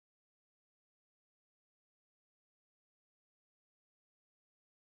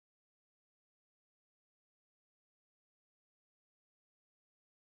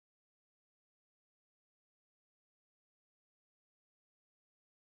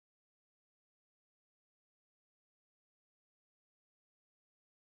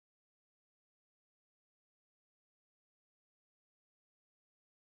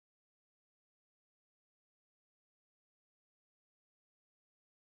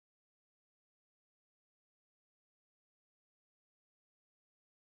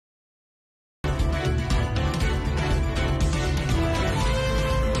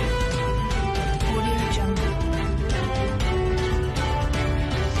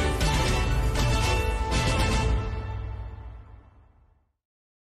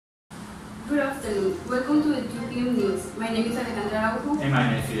afternoon. Welcome to the 2 p.m. news. My name is Alejandra Araujo. And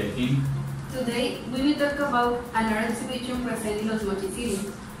my name is Fidel. Today, we will talk about an art exhibition present in Los Mochis City,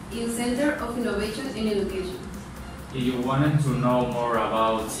 in Center of Innovation and Education. If you wanted to know more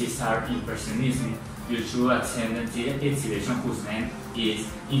about this art impressionism, you should attend the exhibition whose name is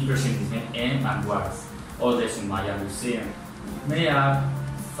Impressionism and Vanguards, or the Soumaya Museum. They are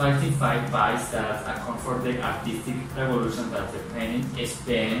 55 bytes that account for the artistic revolution that the painting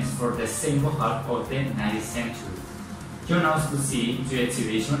experienced for the second half of the 19th century. Join us to see the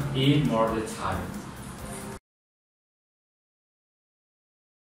exhibition in more detail.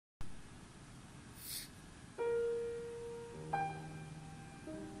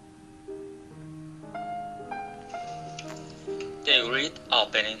 The great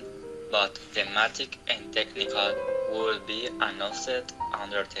opening, both thematic and technical, will be announced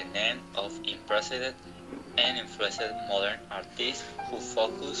under the name of Impressionism and influenced modern artists who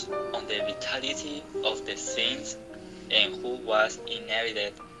focus on the vitality of the scenes and who was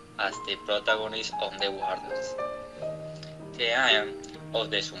inherited as the protagonist of the wardens. The aim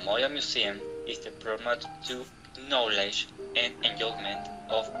of the Soumaya Museum is to promote to knowledge and enjoyment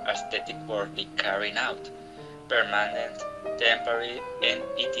of aesthetic work by carrying out permanent, temporary, and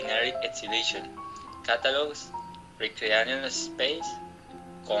itinerary exhibition, catalogs, recreation space,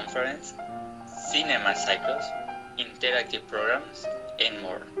 conference, cinema cycles, interactive programs, and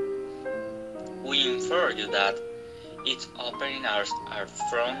more. We inform you that its opening hours are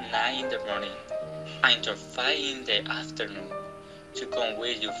from 9 in the morning until 5 in the afternoon. To come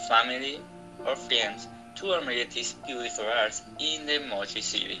with your family or friends to admire these beautiful arts in the Mochi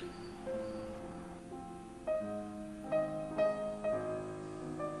City.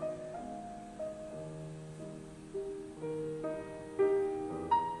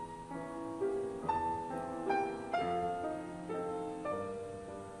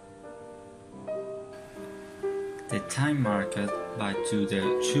 The time marked by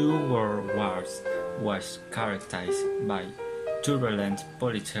the two world wars was characterized by turbulent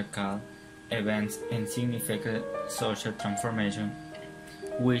political events and significant social transformation,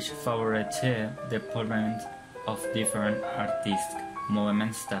 which favored the development of different artistic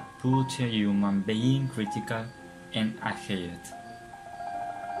movements that put the human being critical and ahead.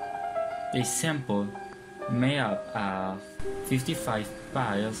 The sample, made up of 55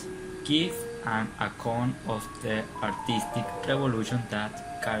 files, gives an account of the artistic revolution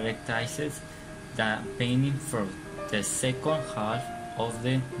that characterizes the painting from the second half of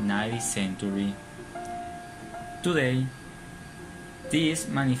the 19th century. Today, this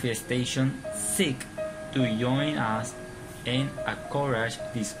manifestation seeks to join us and encourage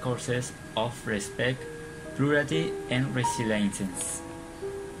discourses of respect, plurality, and resilience.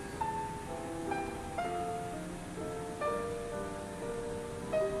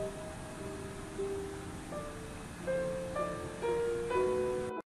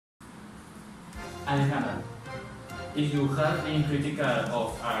 Alejandra, if you have been critical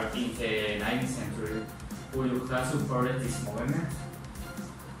of art in the 19th century, would you have supported this movement?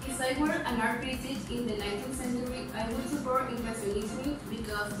 If I were an art critic in the 19th century, I would support Impressionism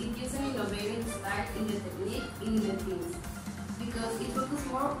because it uses an innovative style in the technique and in the themes, because it focuses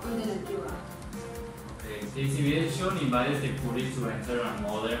more on the natural. Okay. The exhibition invites the public to enter a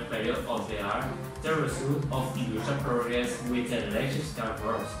modern period of the art, the result of industrial progress with the electrical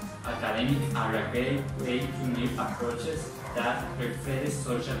works, academic and archaic way to new approaches that reflect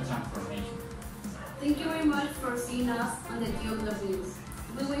social transformation. Thank you very much for seeing us on the 2 o'clock news.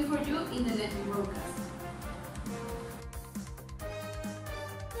 We wait for you in the next broadcast.